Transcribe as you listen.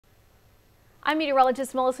I'm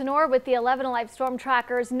meteorologist Melissa Noor with the 11 Alive Storm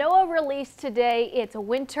Trackers. NOAA released today its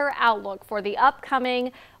winter outlook for the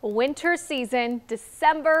upcoming winter season,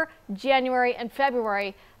 December, January, and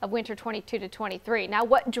February of winter 22 to 23. Now,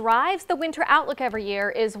 what drives the winter outlook every year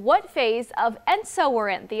is what phase of ENSO we're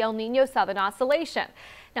in, the El Nino Southern Oscillation.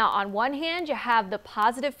 Now, on one hand, you have the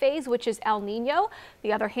positive phase, which is El Nino.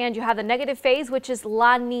 The other hand, you have the negative phase, which is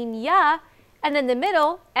La Niña. And in the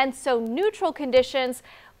middle, ENSO neutral conditions,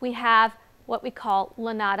 we have what we call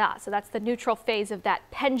La Nada. So that's the neutral phase of that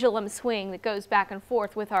pendulum swing that goes back and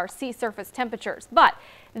forth with our sea surface temperatures. But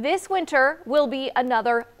this winter will be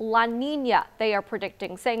another La Nina, they are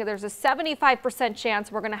predicting, saying that there's a 75%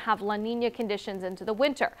 chance we're going to have La Nina conditions into the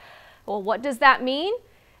winter. Well, what does that mean?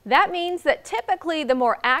 That means that typically the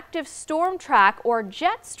more active storm track or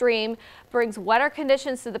jet stream brings wetter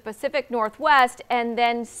conditions to the Pacific Northwest and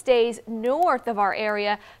then stays north of our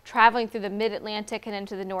area, traveling through the mid-Atlantic and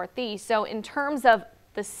into the Northeast. So in terms of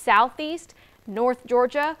the Southeast, North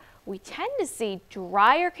Georgia, we tend to see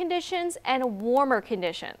drier conditions and warmer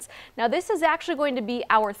conditions. Now, this is actually going to be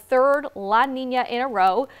our third La Nina in a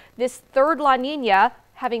row. This third La Nina,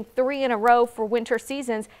 having 3 in a row for winter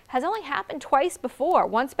seasons, has only happened twice before.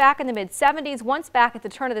 Once back in the mid-70s, once back at the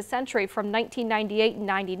turn of the century from 1998 and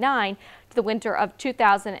 99 to the winter of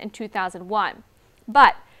 2000 and 2001.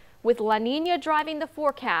 But with La Nina driving the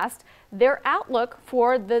forecast, their outlook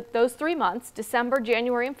for those 3 months, December,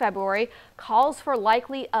 January, and February, calls for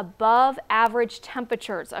likely above average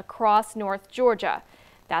temperatures across North Georgia.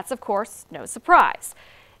 That's, of course, no surprise.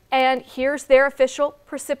 And here's their official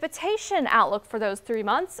precipitation outlook for those 3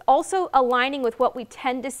 months, also aligning with what we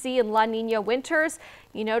tend to see in La Nina winters.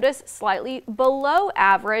 You notice slightly below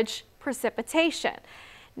average precipitation.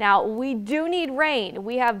 Now, we do need rain.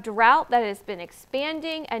 We have drought that has been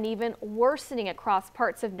expanding and even worsening across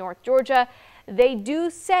parts of North Georgia. They do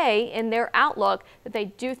say in their outlook that they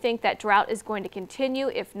do think that drought is going to continue,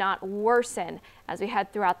 if not worsen, as we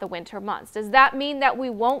head throughout the winter months. Does that mean that we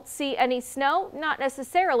won't see any snow? Not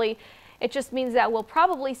necessarily. It just means that we'll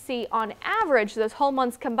probably see, on average, those whole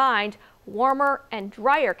months combined, warmer and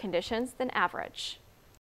drier conditions than average.